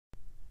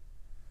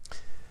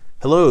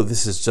Hello,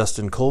 this is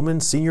Justin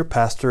Coleman, Senior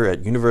Pastor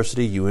at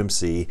University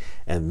UMC,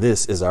 and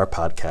this is our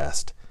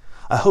podcast.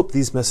 I hope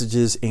these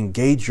messages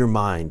engage your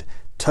mind,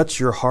 touch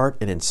your heart,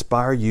 and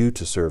inspire you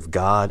to serve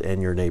God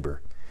and your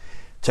neighbor.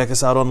 Check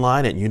us out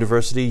online at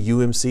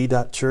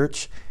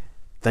universityumc.church.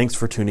 Thanks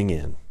for tuning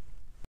in.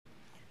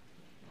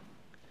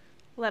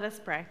 Let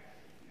us pray.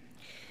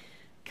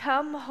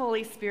 Come,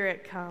 Holy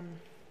Spirit, come.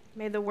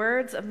 May the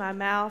words of my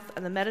mouth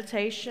and the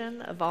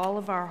meditation of all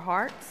of our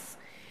hearts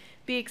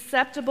be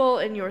acceptable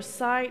in your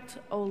sight,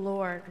 O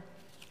Lord.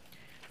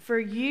 For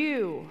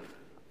you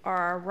are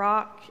our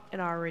rock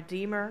and our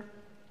Redeemer,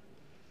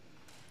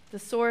 the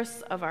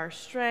source of our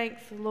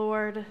strength,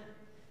 Lord,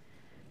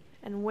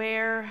 and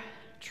where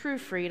true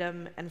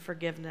freedom and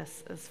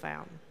forgiveness is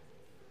found.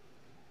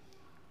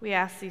 We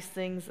ask these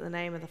things in the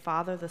name of the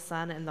Father, the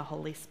Son, and the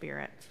Holy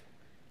Spirit.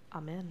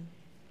 Amen.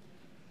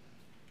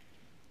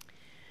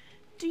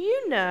 Do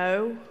you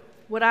know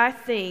what I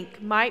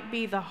think might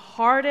be the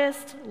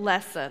hardest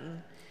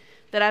lesson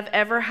that I've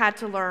ever had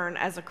to learn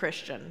as a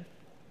Christian?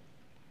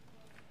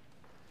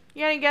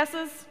 You got any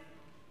guesses?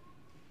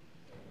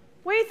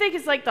 What do you think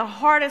is like the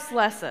hardest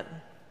lesson?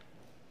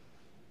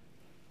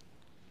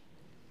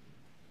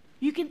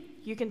 You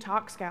can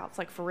talk, Scouts,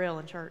 like for real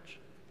in church.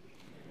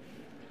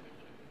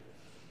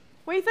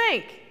 What do you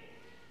think?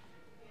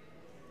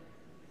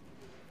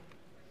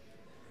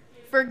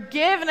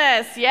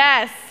 Forgiveness,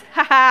 yes.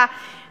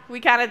 We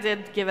kind of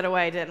did give it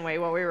away, didn't we,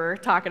 what we were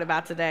talking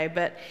about today.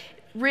 But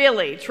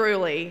really,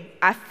 truly,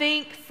 I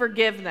think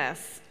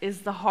forgiveness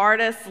is the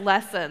hardest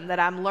lesson that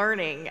I'm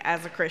learning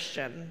as a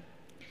Christian.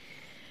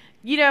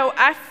 You know,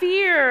 I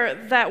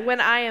fear that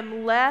when I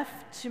am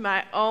left to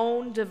my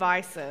own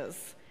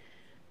devices,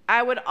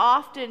 I would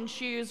often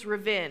choose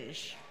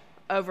revenge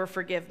over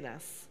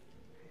forgiveness.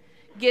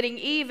 Getting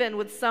even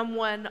with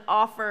someone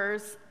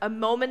offers a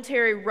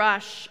momentary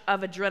rush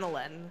of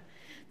adrenaline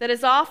that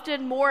is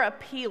often more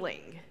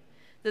appealing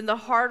than the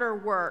harder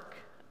work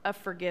of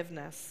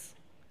forgiveness.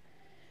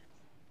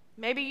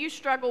 Maybe you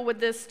struggle with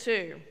this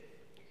too.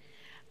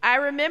 I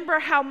remember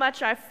how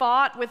much I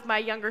fought with my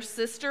younger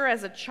sister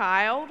as a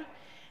child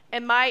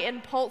and my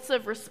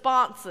impulsive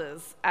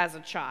responses as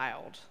a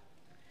child.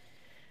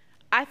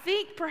 I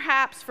think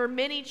perhaps for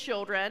many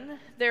children,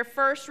 their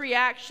first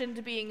reaction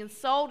to being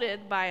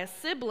insulted by a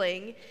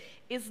sibling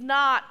is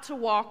not to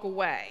walk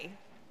away,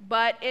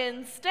 but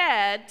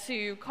instead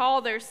to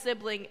call their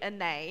sibling a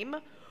name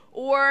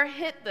or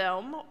hit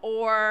them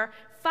or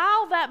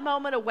file that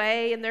moment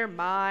away in their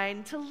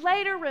mind to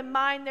later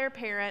remind their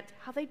parent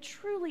how they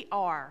truly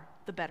are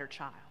the better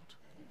child.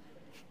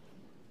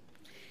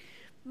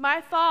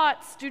 My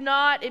thoughts do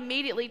not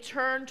immediately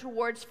turn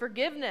towards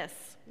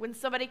forgiveness when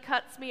somebody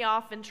cuts me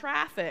off in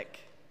traffic.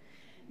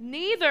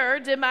 Neither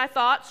did my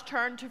thoughts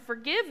turn to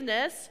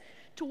forgiveness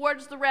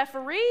towards the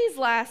referees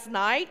last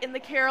night in the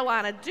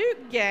Carolina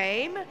Duke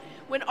game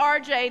when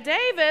R.J.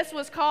 Davis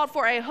was called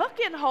for a hook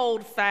and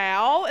hold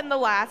foul in the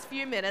last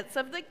few minutes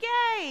of the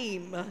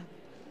game.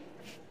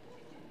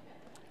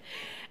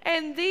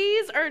 And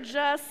these are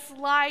just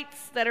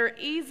slights that are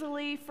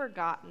easily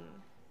forgotten,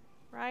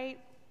 right?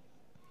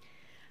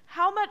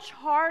 How much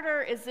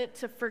harder is it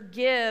to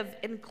forgive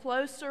in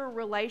closer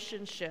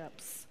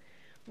relationships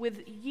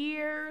with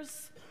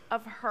years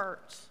of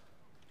hurt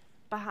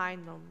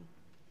behind them?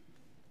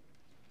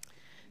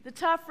 The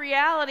tough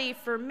reality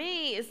for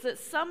me is that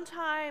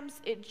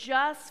sometimes it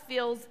just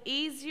feels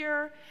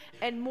easier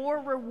and more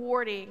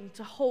rewarding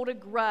to hold a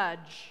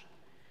grudge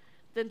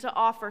than to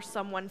offer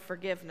someone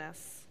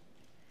forgiveness.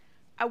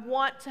 I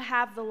want to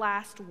have the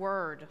last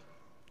word,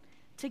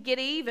 to get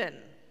even,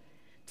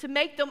 to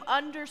make them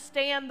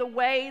understand the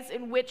ways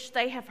in which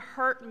they have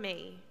hurt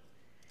me,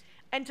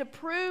 and to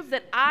prove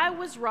that I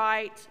was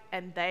right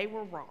and they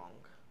were wrong.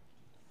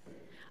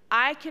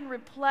 I can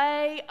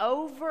replay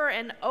over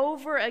and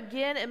over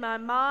again in my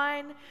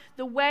mind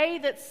the way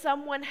that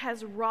someone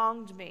has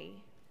wronged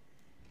me,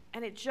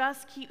 and it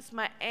just keeps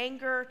my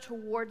anger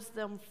towards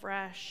them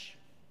fresh.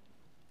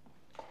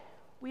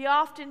 We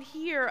often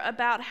hear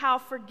about how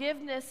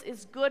forgiveness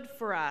is good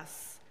for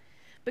us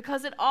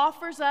because it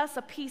offers us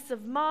a peace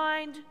of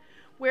mind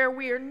where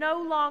we are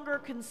no longer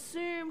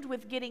consumed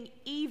with getting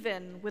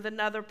even with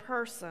another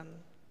person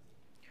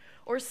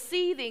or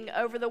seething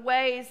over the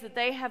ways that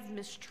they have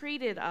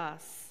mistreated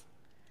us.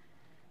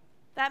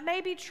 That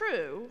may be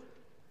true,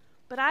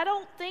 but I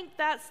don't think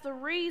that's the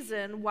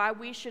reason why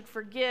we should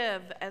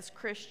forgive as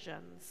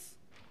Christians.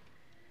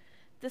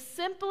 The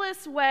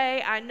simplest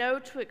way I know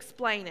to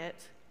explain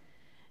it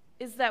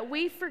is that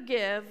we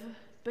forgive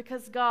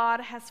because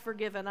God has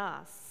forgiven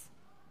us.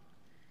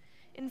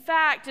 In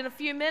fact, in a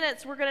few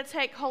minutes, we're going to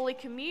take Holy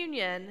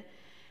Communion,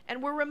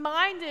 and we're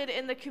reminded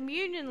in the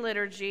communion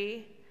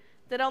liturgy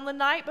that on the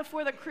night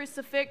before the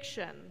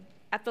crucifixion,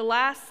 at the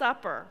Last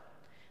Supper,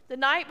 the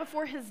night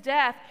before his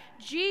death,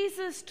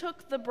 Jesus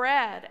took the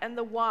bread and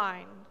the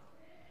wine,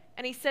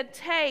 and he said,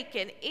 "Take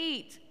and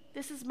eat.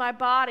 This is my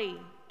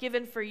body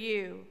given for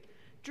you.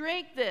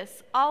 Drink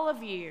this, all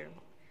of you.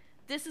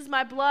 This is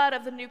my blood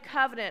of the new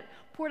covenant,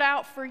 poured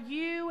out for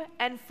you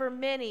and for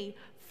many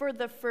for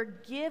the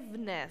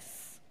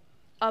forgiveness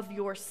of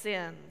your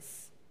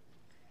sins.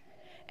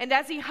 And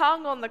as he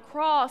hung on the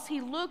cross, he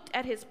looked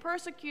at his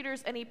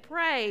persecutors and he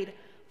prayed,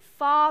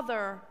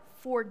 Father,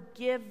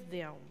 forgive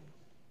them,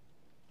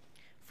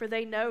 for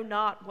they know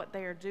not what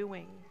they are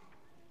doing.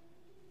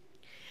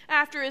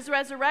 After his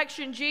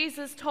resurrection,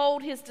 Jesus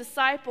told his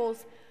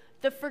disciples,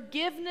 the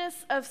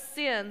forgiveness of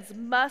sins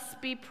must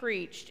be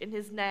preached in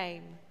his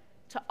name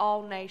to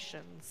all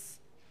nations.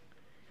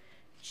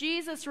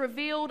 Jesus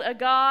revealed a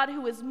God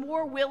who is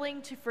more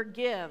willing to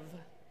forgive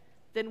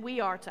than we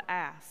are to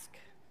ask.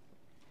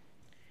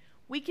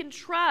 We can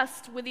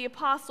trust with the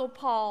Apostle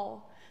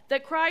Paul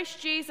that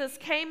Christ Jesus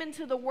came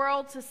into the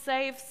world to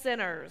save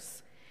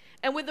sinners.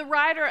 And with the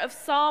writer of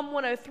Psalm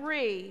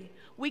 103,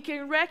 we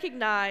can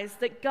recognize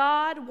that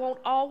God won't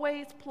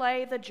always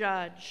play the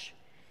judge.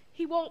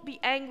 He won't be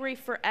angry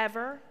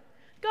forever.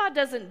 God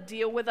doesn't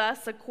deal with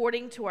us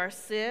according to our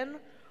sin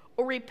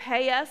or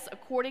repay us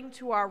according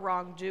to our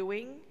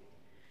wrongdoing.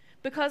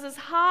 Because as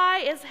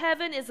high as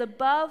heaven is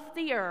above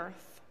the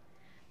earth,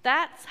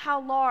 that's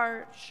how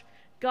large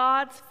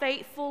God's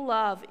faithful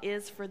love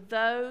is for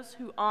those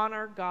who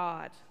honor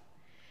God.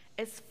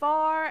 As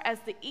far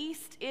as the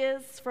east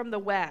is from the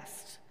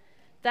west,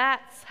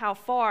 that's how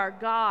far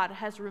God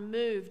has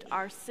removed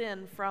our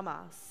sin from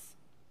us.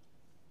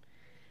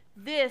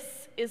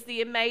 This is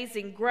the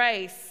amazing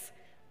grace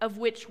of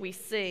which we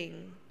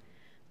sing.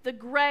 The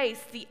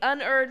grace, the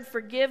unearned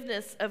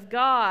forgiveness of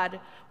God,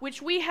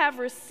 which we have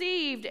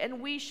received,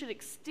 and we should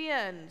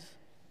extend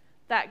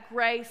that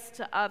grace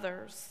to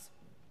others.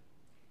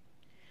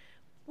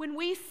 When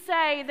we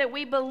say that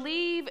we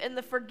believe in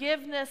the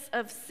forgiveness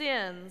of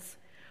sins,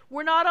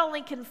 we're not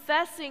only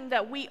confessing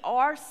that we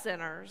are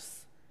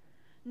sinners,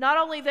 not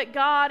only that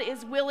God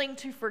is willing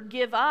to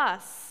forgive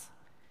us,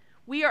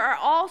 we are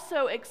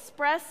also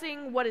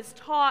expressing what is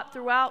taught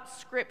throughout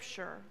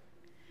Scripture,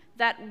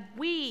 that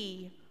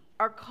we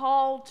are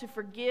called to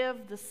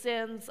forgive the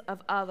sins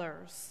of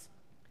others.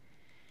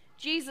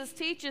 Jesus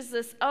teaches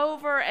this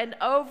over and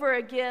over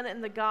again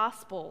in the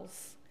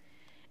Gospels.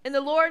 In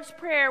the Lord's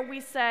Prayer, we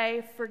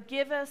say,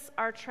 forgive us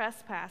our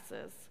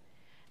trespasses,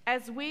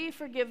 as we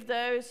forgive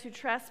those who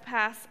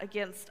trespass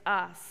against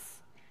us.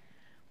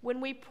 When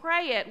we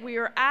pray it, we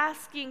are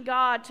asking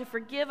God to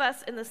forgive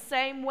us in the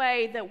same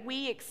way that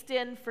we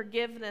extend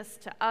forgiveness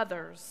to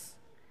others.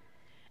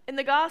 In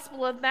the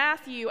Gospel of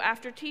Matthew,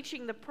 after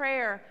teaching the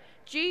prayer,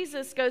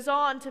 Jesus goes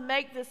on to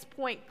make this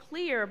point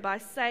clear by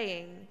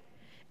saying,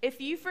 if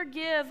you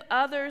forgive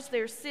others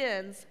their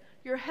sins,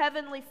 your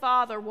heavenly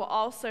Father will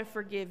also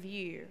forgive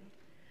you.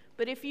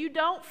 But if you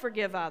don't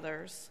forgive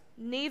others,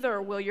 neither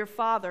will your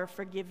Father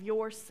forgive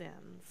your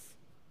sins.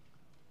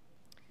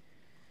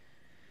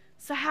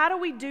 So how do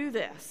we do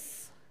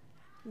this?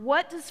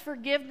 What does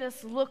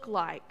forgiveness look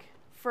like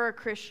for a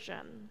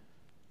Christian?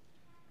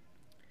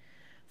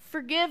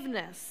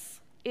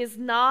 Forgiveness is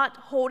not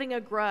holding a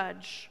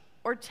grudge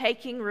or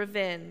taking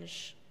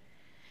revenge.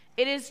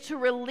 It is to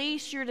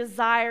release your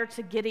desire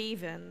to get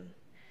even.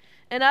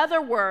 In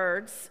other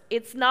words,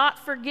 it's not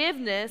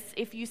forgiveness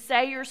if you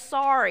say you're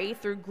sorry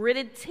through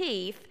gritted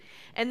teeth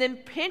and then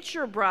pinch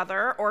your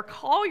brother or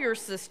call your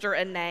sister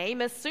a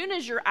name as soon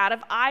as you're out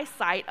of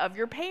eyesight of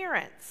your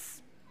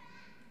parents.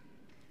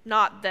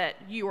 Not that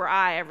you or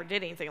I ever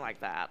did anything like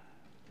that.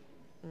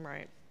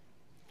 Right.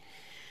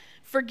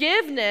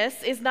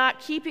 Forgiveness is not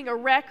keeping a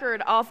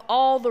record of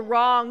all the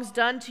wrongs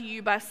done to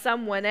you by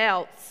someone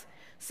else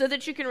so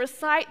that you can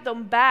recite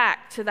them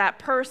back to that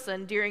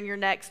person during your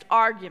next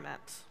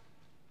argument.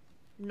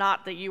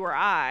 Not that you or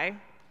I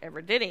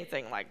ever did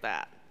anything like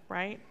that,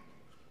 right?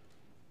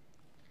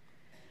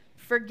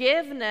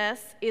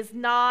 Forgiveness is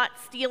not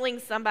stealing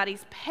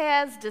somebody's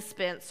Pez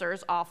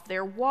dispensers off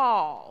their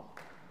wall.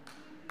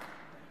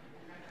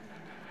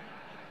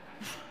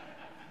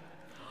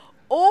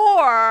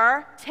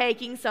 Or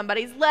taking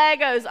somebody's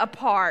Legos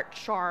apart,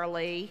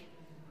 Charlie.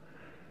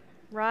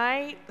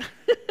 Right?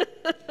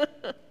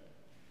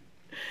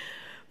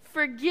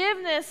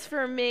 Forgiveness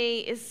for me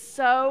is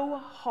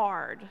so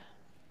hard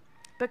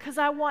because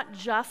I want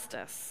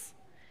justice.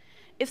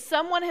 If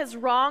someone has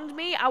wronged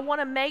me, I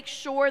want to make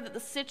sure that the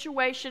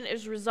situation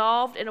is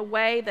resolved in a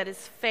way that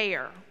is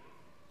fair.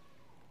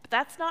 But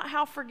that's not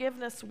how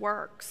forgiveness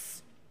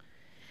works.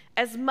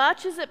 As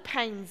much as it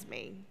pains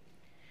me,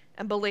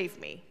 and believe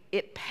me,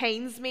 it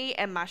pains me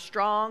and my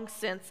strong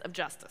sense of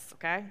justice,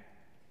 okay?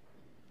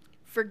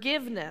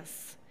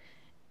 Forgiveness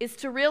is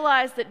to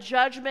realize that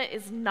judgment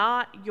is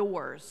not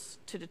yours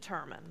to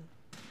determine.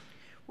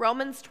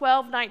 Romans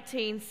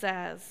 12:19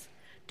 says,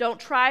 don't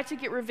try to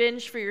get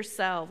revenge for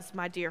yourselves,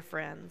 my dear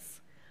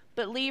friends,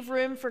 but leave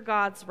room for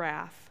God's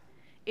wrath.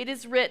 It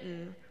is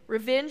written,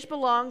 revenge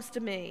belongs to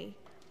me.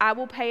 I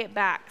will pay it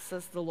back,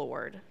 says the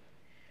Lord.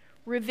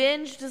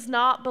 Revenge does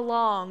not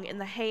belong in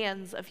the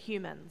hands of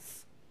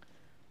humans,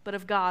 but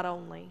of God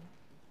only.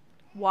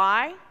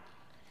 Why?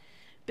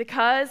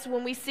 Because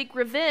when we seek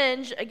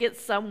revenge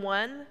against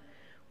someone,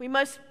 we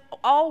must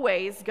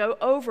always go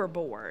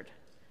overboard,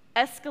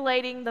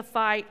 escalating the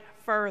fight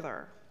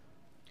further.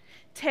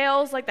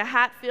 Tales like the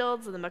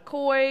Hatfields and the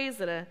McCoys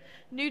and a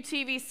new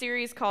TV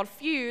series called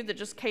Feud that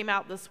just came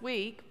out this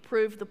week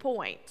prove the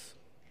point.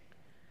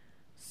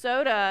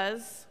 So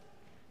does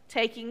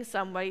taking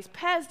somebody's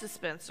Pez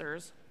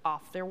dispensers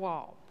off their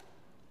wall.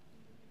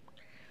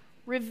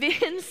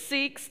 Revenge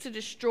seeks to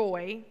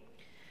destroy,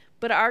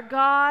 but our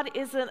God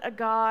isn't a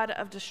God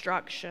of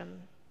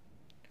destruction.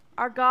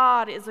 Our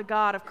God is a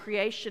God of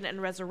creation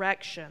and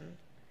resurrection.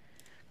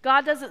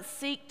 God doesn't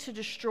seek to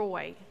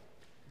destroy,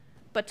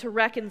 but to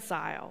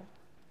reconcile.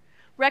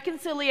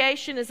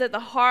 Reconciliation is at the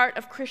heart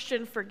of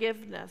Christian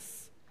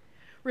forgiveness.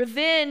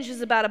 Revenge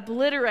is about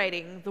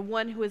obliterating the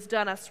one who has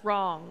done us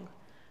wrong,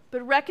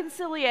 but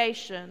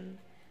reconciliation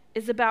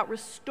is about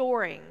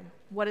restoring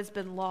what has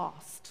been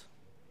lost.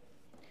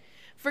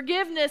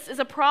 Forgiveness is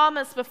a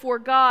promise before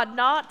God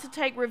not to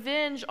take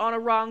revenge on a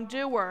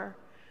wrongdoer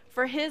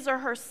for his or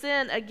her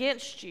sin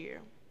against you.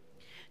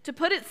 To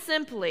put it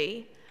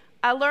simply,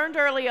 I learned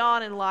early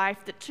on in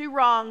life that two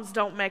wrongs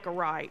don't make a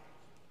right.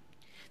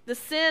 The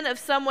sin of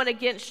someone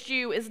against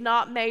you is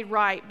not made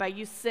right by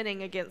you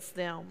sinning against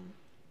them.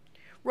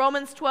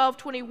 Romans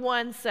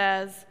 12:21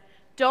 says,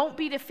 "Don't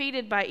be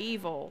defeated by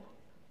evil,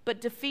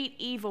 but defeat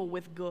evil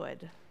with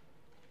good."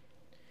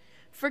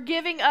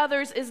 Forgiving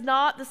others is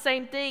not the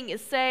same thing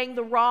as saying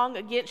the wrong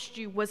against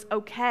you was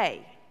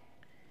okay.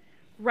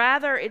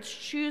 Rather, it's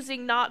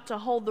choosing not to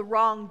hold the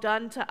wrong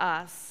done to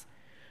us,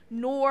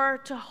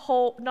 not to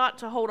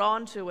hold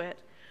on to it,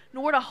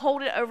 nor to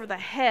hold it over the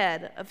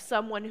head of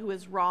someone who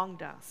has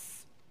wronged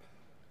us.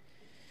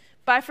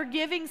 By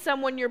forgiving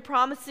someone, you're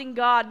promising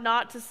God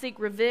not to seek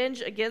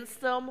revenge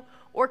against them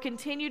or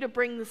continue to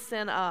bring the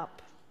sin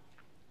up.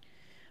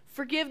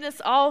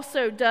 Forgiveness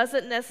also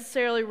doesn't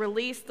necessarily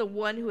release the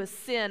one who has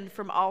sinned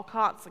from all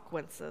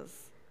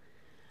consequences.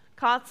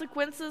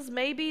 Consequences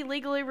may be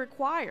legally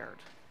required,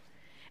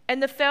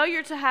 and the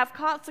failure to have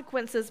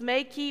consequences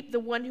may keep the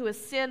one who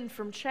has sinned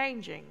from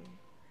changing.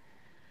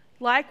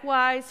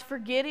 Likewise,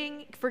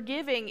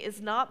 forgiving is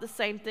not the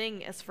same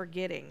thing as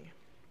forgetting,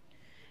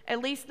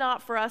 at least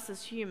not for us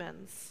as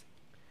humans.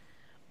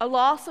 A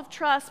loss of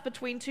trust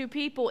between two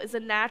people is a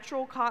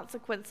natural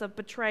consequence of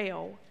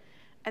betrayal,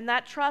 and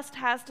that trust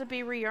has to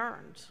be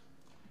re-earned.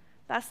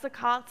 That's the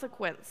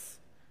consequence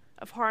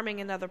of harming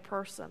another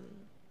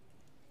person.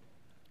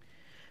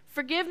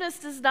 Forgiveness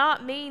does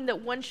not mean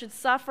that one should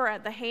suffer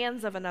at the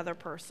hands of another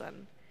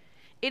person.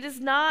 It does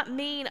not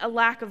mean a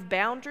lack of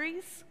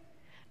boundaries,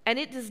 and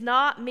it does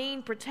not mean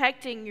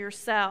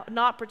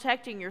not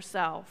protecting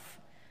yourself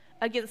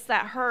against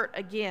that hurt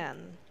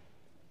again.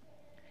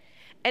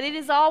 And it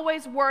is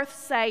always worth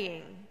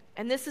saying,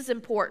 and this is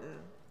important,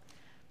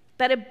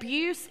 that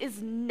abuse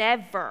is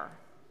never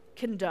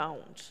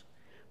condoned.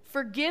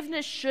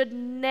 Forgiveness should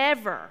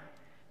never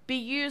be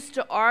used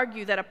to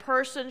argue that a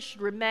person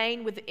should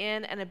remain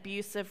within an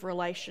abusive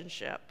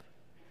relationship.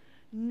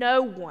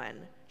 No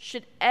one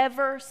should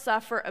ever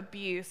suffer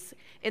abuse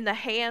in the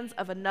hands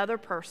of another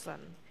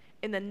person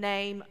in the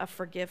name of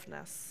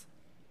forgiveness.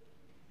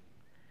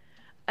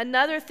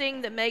 Another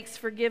thing that makes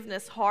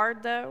forgiveness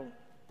hard, though,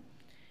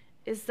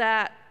 is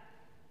that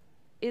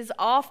it is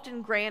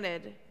often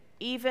granted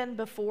even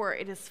before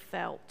it is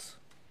felt.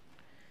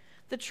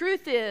 The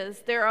truth is,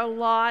 there are a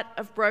lot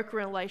of broken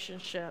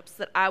relationships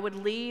that I would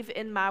leave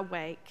in my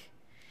wake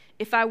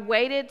if I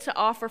waited to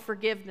offer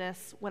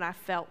forgiveness when I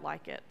felt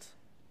like it.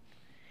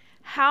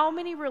 How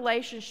many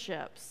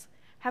relationships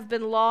have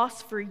been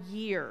lost for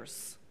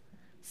years,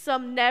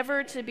 some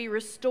never to be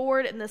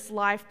restored in this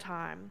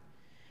lifetime,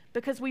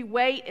 because we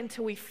wait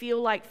until we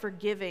feel like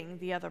forgiving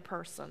the other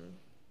person?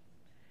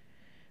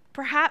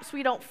 Perhaps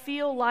we don't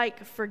feel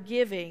like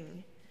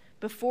forgiving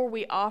before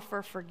we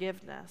offer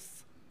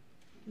forgiveness.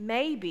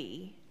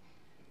 Maybe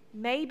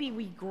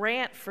we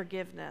grant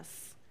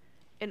forgiveness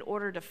in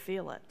order to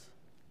feel it.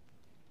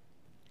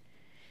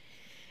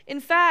 In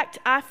fact,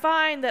 I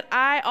find that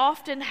I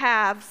often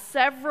have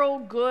several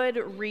good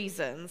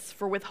reasons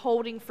for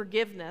withholding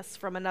forgiveness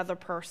from another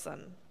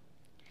person.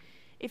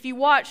 If you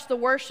watched the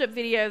worship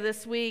video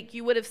this week,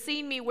 you would have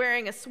seen me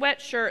wearing a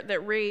sweatshirt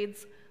that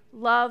reads,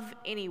 "Love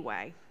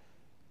Anyway."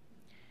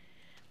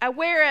 I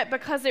wear it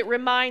because it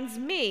reminds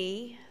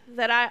me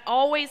that I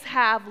always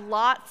have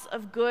lots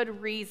of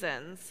good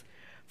reasons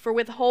for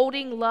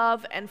withholding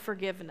love and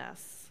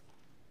forgiveness.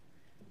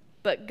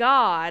 But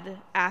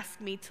God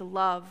asked me to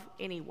love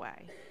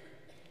anyway.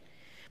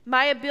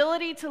 My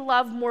ability to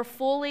love more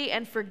fully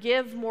and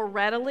forgive more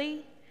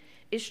readily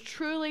is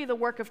truly the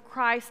work of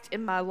Christ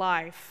in my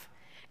life,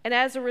 and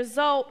as a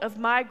result of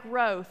my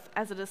growth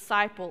as a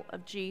disciple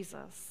of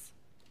Jesus.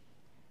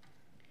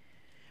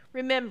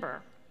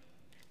 Remember,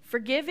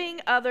 forgiving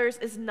others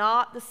is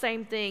not the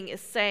same thing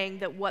as saying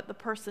that what the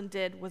person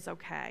did was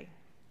okay.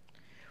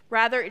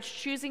 Rather, it's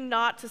choosing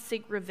not to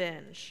seek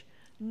revenge,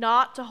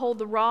 not to hold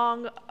the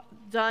wrong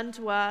done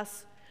to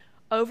us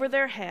over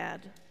their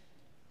head,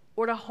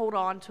 or to hold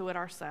on to it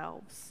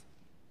ourselves.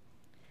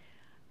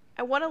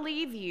 I want to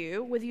leave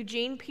you with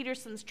Eugene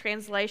Peterson's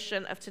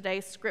translation of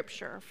today's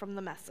scripture from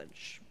the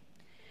Message.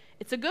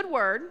 It's a good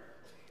word,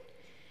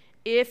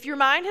 If your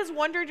mind has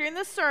wandered during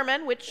this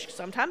sermon, which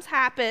sometimes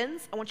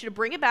happens, I want you to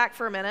bring it back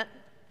for a minute.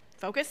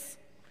 Focus.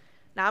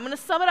 Now I'm going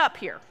to sum it up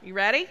here. You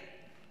ready?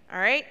 All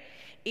right?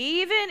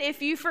 Even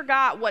if you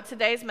forgot what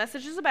today's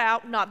message is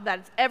about, not that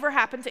it's ever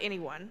happened to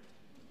anyone,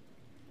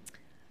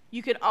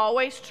 you could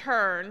always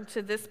turn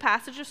to this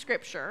passage of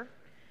Scripture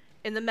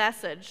in the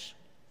message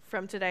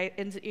from today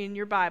in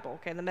your Bible,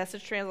 okay, the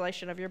Message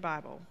translation of your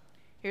Bible.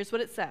 Here's what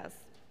it says.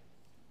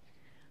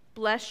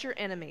 Bless your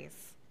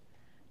enemies.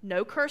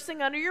 No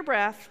cursing under your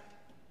breath.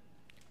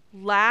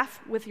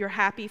 Laugh with your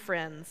happy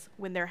friends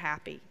when they're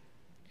happy.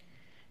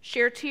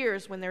 Share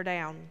tears when they're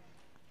down.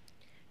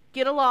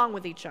 Get along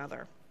with each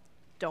other.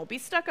 Don't be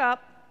stuck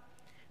up.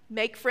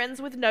 Make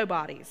friends with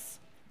nobodies.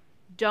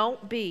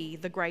 Don't be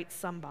the great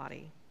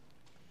somebody.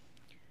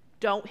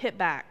 Don't hit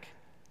back.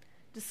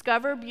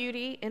 Discover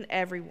beauty in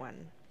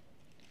everyone.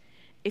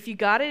 If you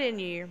got it in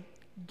you,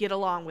 get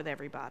along with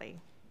everybody.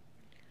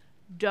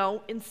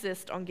 Don't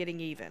insist on getting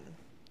even.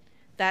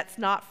 That's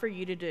not for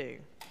you to do.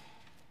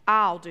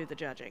 I'll do the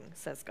judging,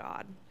 says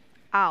God.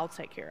 I'll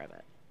take care of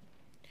it.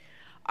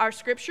 Our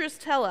scriptures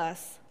tell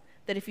us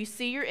that if you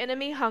see your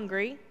enemy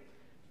hungry,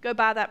 go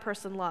buy that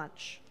person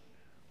lunch.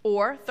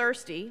 Or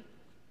thirsty,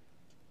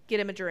 get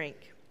him a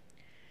drink.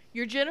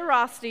 Your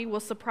generosity will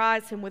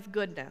surprise him with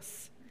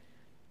goodness.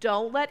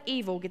 Don't let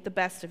evil get the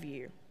best of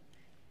you.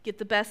 Get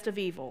the best of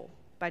evil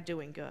by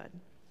doing good.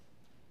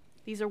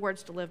 These are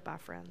words to live by,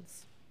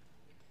 friends.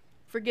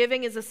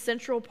 Forgiving is a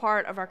central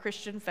part of our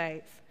Christian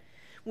faith.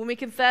 When we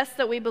confess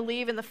that we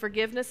believe in the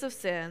forgiveness of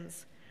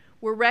sins,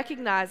 we're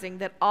recognizing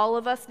that all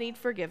of us need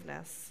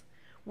forgiveness.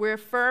 We're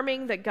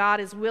affirming that God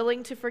is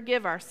willing to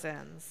forgive our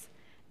sins,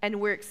 and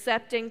we're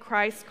accepting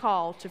Christ's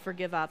call to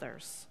forgive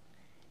others.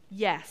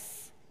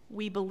 Yes,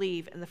 we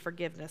believe in the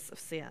forgiveness of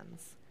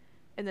sins.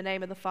 In the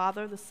name of the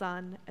Father, the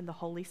Son, and the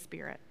Holy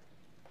Spirit.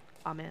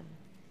 Amen.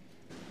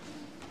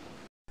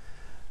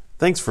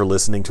 Thanks for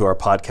listening to our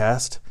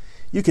podcast.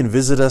 You can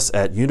visit us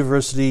at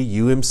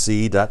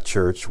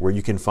universityumc.church, where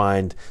you can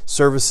find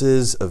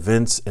services,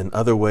 events, and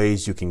other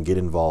ways you can get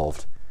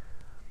involved.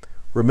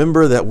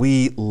 Remember that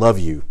we love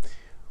you.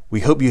 We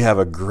hope you have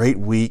a great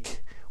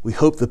week. We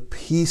hope the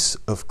peace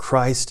of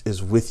Christ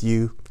is with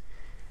you,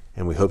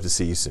 and we hope to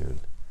see you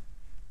soon.